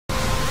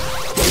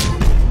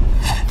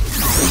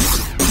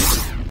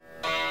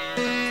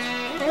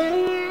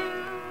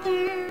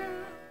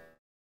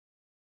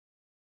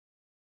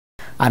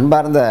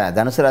அன்பார்ந்த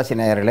தனுசு ராசி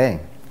நேயர்களே,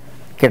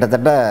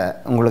 கிட்டத்தட்ட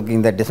உங்களுக்கு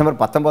இந்த டிசம்பர்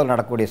 19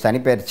 நடக்கக்கூடிய சனி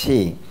பயிற்சி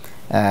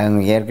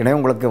ஏற்கனவே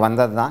உங்களுக்கு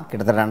வந்தது தான்.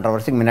 கிட்டத்தட்ட 2.5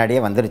 வருஷத்துக்கு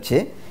முன்னாடியே வந்துருச்சு.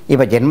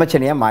 இப்போ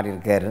ஜென்மச்சனியாக மாறி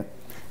இருக்கார்.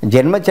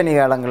 ஜென்மச்சனி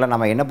காலங்களில்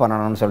நம்ம என்ன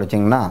பண்ணணும்னு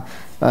சொல்லிச்சிங்கன்னா,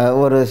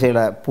 ஒரு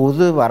சில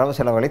புது வரவு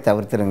செலவுகளை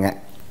தவிர்த்துருங்க.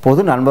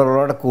 புது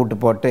நண்பர்களோட கூட்டு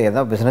போட்டு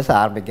ஏதோ பிஸ்னஸ்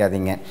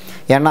ஆரம்பிக்காதீங்க.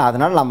 ஏன்னா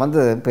அதனால்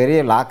நம்ம பெரிய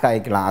லாக்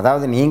ஆகிக்கலாம்.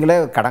 அதாவது நீங்களே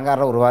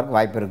கடங்கார உருவாக்க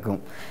வாய்ப்பு இருக்கும்.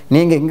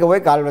 நீங்கள் இங்கே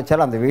போய் கால்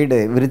வச்சாலும் அந்த வீடு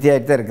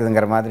விருத்தியாகிட்டு தான்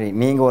இருக்குதுங்கிற மாதிரி,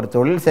 நீங்கள் ஒரு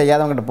தொழில்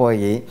செய்யாதவங்ககிட்ட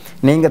போய்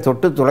நீங்கள்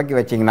தொட்டு துளக்கி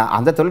வச்சிங்கன்னா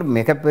அந்த தொழில்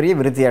மிகப்பெரிய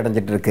விருத்தி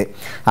அடைஞ்சிட்டு இருக்குது.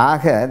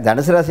 ஆக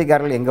தனுசு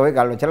ராசிக்காரர்கள் எங்கே போய்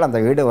கால் வச்சாலும்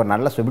அந்த வீடு ஒரு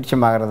நல்ல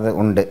சுபிட்சமாகிறது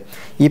உண்டு.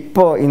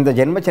 இப்போது இந்த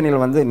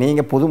ஜென்மச்சனியில்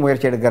நீங்கள் புது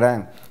முயற்சி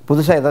எடுக்கிறேன்,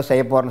 புதுசாக ஏதோ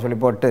செய்ய போகிறேன்னு சொல்லி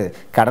போட்டு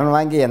கடன்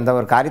வாங்கி எந்த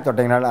ஒரு காரியம்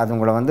தொட்டிங்கனாலும் அது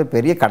உங்களை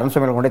பெரிய கடன்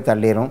சுமையில் கொண்டே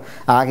தள்ளிடும்.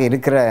 ஆக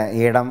இருக்கிற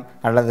இடம்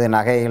அல்லது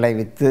நகைகளை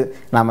விற்று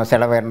நம்ம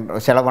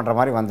செலவு பண்ணுற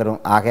மாதிரி வந்துடும்.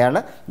 ஆகையால்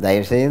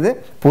தயவுசெய்து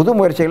புது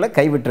முயற்சிகளை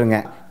கைவிட்டுருங்க.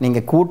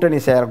 நீங்கள் கூட்டணி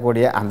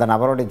சேரக்கூடிய அந்த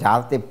நபருடைய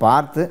ஜாதத்தை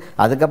பார்த்து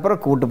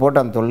அதுக்கப்புறம் கூட்டு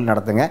போட்டு அந்த தொழில்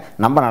நடத்துங்க.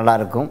 ரொம்ப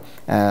நல்லாயிருக்கும்.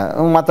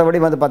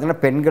 மற்றபடி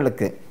பார்த்திங்கன்னா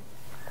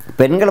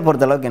பெண்களை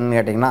பொறுத்தளவுக்கு என்னென்னு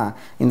கேட்டிங்கன்னா,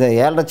 இந்த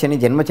 7.5 சனி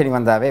ஜென்மச்சனி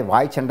வந்தாவே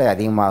வாய் சண்டை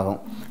அதிகமாகும்.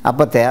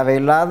 அப்போ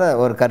தேவையில்லாத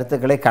ஒரு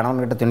கருத்துக்களை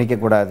கணவன்கிட்ட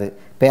துணிக்கக்கூடாது,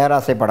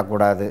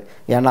 பேராசைப்படக்கூடாது.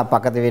 ஏன்னா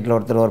பக்கத்து வீட்டில்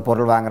ஒருத்தர் ஒரு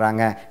பொருள்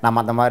வாங்குகிறாங்க,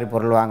 நம்ம அந்த மாதிரி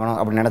பொருள் வாங்கணும்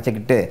அப்படின்னு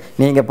நினச்சிக்கிட்டு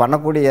நீங்கள்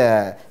பண்ணக்கூடிய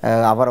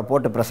அவரை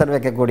போட்டு ப்ரெஷர்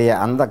வைக்கக்கூடிய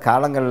அந்த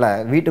காலங்களில்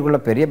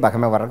வீட்டுக்குள்ளே பெரிய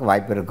பகமை வர்றதுக்கு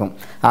வாய்ப்பு இருக்கும்.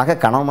 ஆக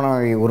கணவன்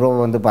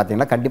உறவு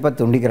பார்த்திங்கன்னா கண்டிப்பாக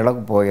துண்டிக்கிற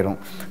அளவுக்கு போயிடும்.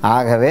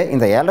 ஆகவே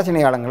இந்த 7.5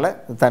 சனி காலங்களில்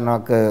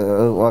தனக்கு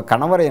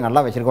கணவரை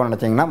நல்லா வச்சுருக்கோன்னு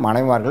நினச்சிங்கன்னா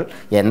மனைவிமார்கள்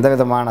எந்த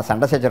விதமான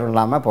சண்டை சச்சரவு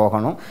இல்லாமல்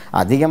போகணும்.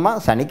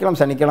 அதிகமாக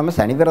சனிக்கிழமை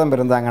சனி விரதம்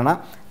இருந்தாங்கன்னா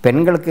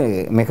பெண்களுக்கு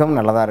மிகவும்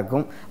நல்லதாக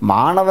இருக்கும்.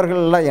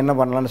 மாணவர்கள்லாம் என்ன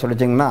பண்ணலான்னு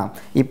சொல்லிச்சிங்கன்னா,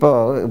 இப்போ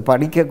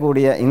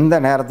படிக்கக்கூடிய இந்த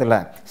நேரத்தில்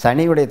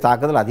சனியுடைய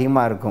தாக்குதல்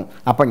அதிகமாக இருக்கும்.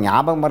 அப்போ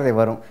ஞாபகம் மறதி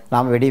வரும்.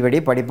 நாம் வெடி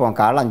படிப்போம்,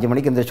 காலை 5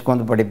 மணிக்கு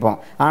எந்திரிச்சு படிப்போம்.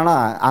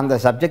 ஆனால் அந்த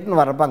சப்ஜெக்ட்னு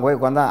வர்றப்போ அங்கே போய்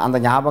உட்காந்தா அந்த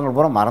ஞாபகங்கள்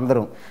பூரா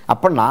மறந்துடும்.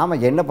 அப்போ நாம்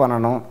என்ன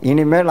பண்ணணும்,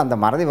 இனிமேல் அந்த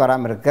மறதி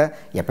வராமல் இருக்க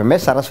எப்பவுமே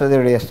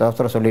சரஸ்வதியுடைய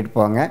ஸ்தோத்திரம் சொல்லிட்டு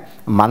போங்க,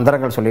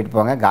 மந்திரங்கள் சொல்லிட்டு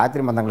போங்க,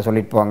 காயத்ரி மந்திரங்கள்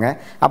சொல்லிட்டு போங்க.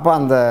 அப்போ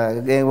அந்த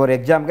ஒரு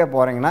எக்ஸாமுக்கே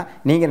போகிறீங்கன்னா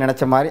நீங்கள்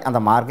நினச்ச மாதிரி அந்த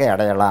மார்க்கை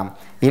அடையலாம்.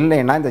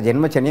 இல்லைன்னா இந்த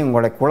ஜென்மச்சனி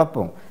உங்களை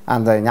குழப்பும்,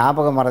 அந்த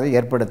ஞாபக மறதி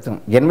ஏற்படுத்தும்.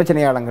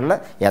 ஜென்மச்சனி காலங்களில்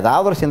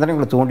ஏதாவது ஒரு சிந்தனை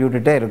உங்களை தூண்டி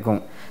விட்டுட்டே இருக்கும்.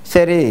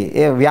 சரி,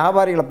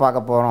 வியாபாரிகளை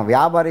பார்க்க போகிறோம்.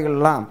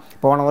 வியாபாரிகள்லாம்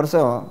போன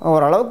வருஷம்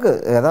ஓரளவுக்கு,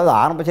 அதாவது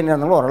ஆரம்ப சனி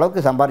இருந்தாலும்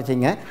ஓரளவுக்கு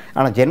சம்பாரிச்சிங்க.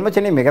 ஆனால்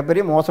ஜென்மச்சனி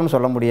மிகப்பெரிய மோசம்னு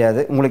சொல்ல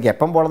முடியாது. உங்களுக்கு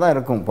எப்போ போல தான்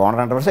இருக்கும். போன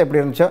 2 வருஷம்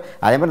எப்படி இருந்துச்சோ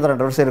அதே மாதிரி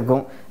 2 வருஷம்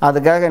இருக்கும்.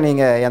 அதுக்காக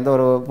நீங்கள் எந்த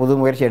ஒரு புது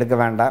முயற்சி எடுக்க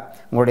வேண்டாம்.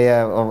 உங்களுடைய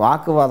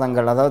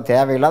வாக்குவாதங்கள், அதாவது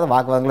தேவையில்லாத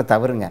வாக்குவாதங்களை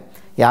தவிருங்க.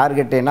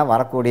 யார்கிட்டேன்னா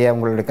வரக்கூடிய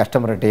உங்களுடைய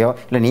கஸ்டமர்கிட்டையோ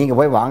இல்லை நீங்கள்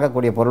போய்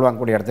வாங்கக்கூடிய பொருள்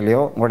வாங்கக்கூடிய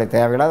இடத்துலையோ உங்களுடைய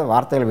தேவையில்லாத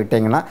வார்த்தைகள்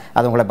விட்டீங்கன்னா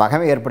அது உங்களை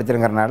பகமை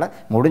ஏற்படுத்திருங்கிறனால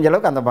முடிஞ்ச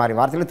அளவுக்கு அந்த மாதிரி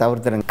வார்த்தைகளை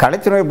தவிர்த்துருங்க.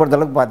 கலைத்துறையை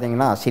பொறுத்தளவுக்கு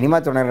பார்த்தீங்கன்னா சினிமா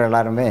துறையினர்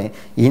எல்லாருமே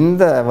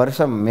இந்த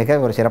வருஷம் மிக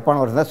ஒரு சிறப்பான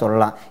வருஷம் தான்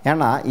சொல்லலாம்.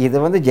 ஏன்னா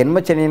இது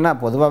ஜென்மச்சனின்னா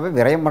பொதுவாகவே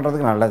விரயம்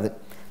பண்ணுறதுக்கு நல்லது.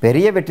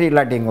 பெரிய வெற்றி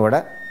இல்லாட்டியும் கூட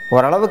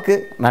ஓரளவுக்கு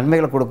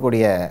நன்மைகளை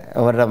கொடுக்கக்கூடிய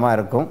வருடமாக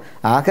இருக்கும்.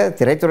 ஆக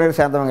திரைத்துறையை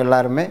சேர்ந்தவங்க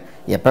எல்லாருமே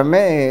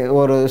எப்பவுமே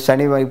ஒரு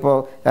சனி,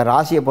 இப்போது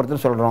ராசியை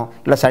பொறுத்துன்னு சொல்கிறோம்,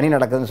 இல்லை சனி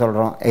நடக்குதுன்னு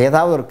சொல்கிறோம்,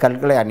 ஏதாவது ஒரு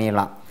கற்களை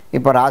அணியலாம்.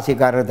 இப்போ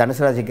ராசிக்காரர்,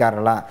 தனுசு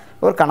ராசிக்காரர்லாம்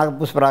ஒரு கனக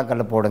புஷ்பராக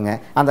கல் போடுங்க.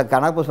 அந்த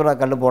கனக புஷ்பராக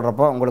கல்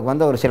போடுறப்போ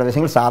உங்களுக்கு ஒரு சில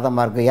விஷயங்கள்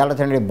சாதமாக இருக்குது. 7.5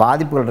 சனியுடைய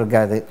பாதிப்புகள்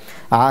இருக்காது.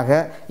 ஆக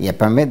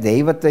எப்பவுமே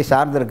தெய்வத்தை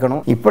சார்ந்து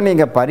இருக்கணும். இப்போ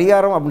நீங்கள்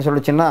பரிகாரம் அப்படின்னு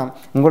சொல்லிச்சுன்னா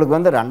உங்களுக்கு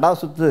 2வது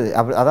சுற்று,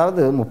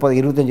 அதாவது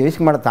 30-25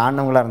 வயசுக்கு மேலே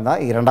தாண்டவங்களாக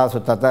இருந்தால் 2வது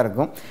சுத்தாக தான்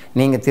இருக்கும்.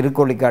 நீங்கள்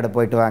திருக்கோளிக்காடு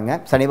போயிட்டு வாங்க,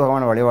 சனி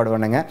பகவானை வழிபாடு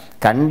பண்ணுங்க,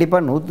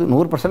 கண்டிப்பாக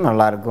 100%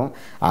 நல்லாயிருக்கும்.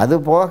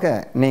 அதுபோக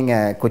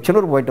நீங்கள்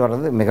குச்சனூர் போயிட்டு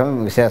வர்றது மிகவும்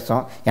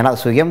விசேஷம். ஏன்னா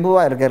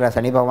சுயம்புவாக இருக்கிற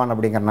சனி பகவான்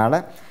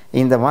அப்படிங்கிறனால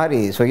இந்த மாதிரி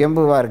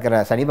சுயம்புவாக இருக்கிற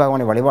சனி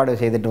பகவானை வழிபாடு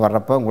செய்துட்டு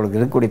வர்றப்போ உங்களுக்கு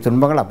இருக்கக்கூடிய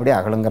துன்பங்கள் அப்படியே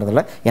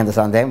அகலுங்கிறதுல எந்த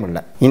சந்தேகமும்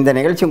இல்லை. இந்த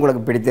நிகழ்ச்சி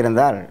உங்களுக்கு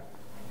பிடித்திருந்தால்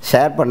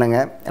ஷேர்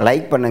பண்ணுங்கள்,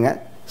 லைக் பண்ணுங்கள்,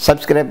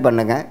 சப்ஸ்கிரைப்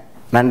பண்ணுங்கள்.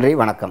 நன்றி,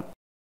 வணக்கம்.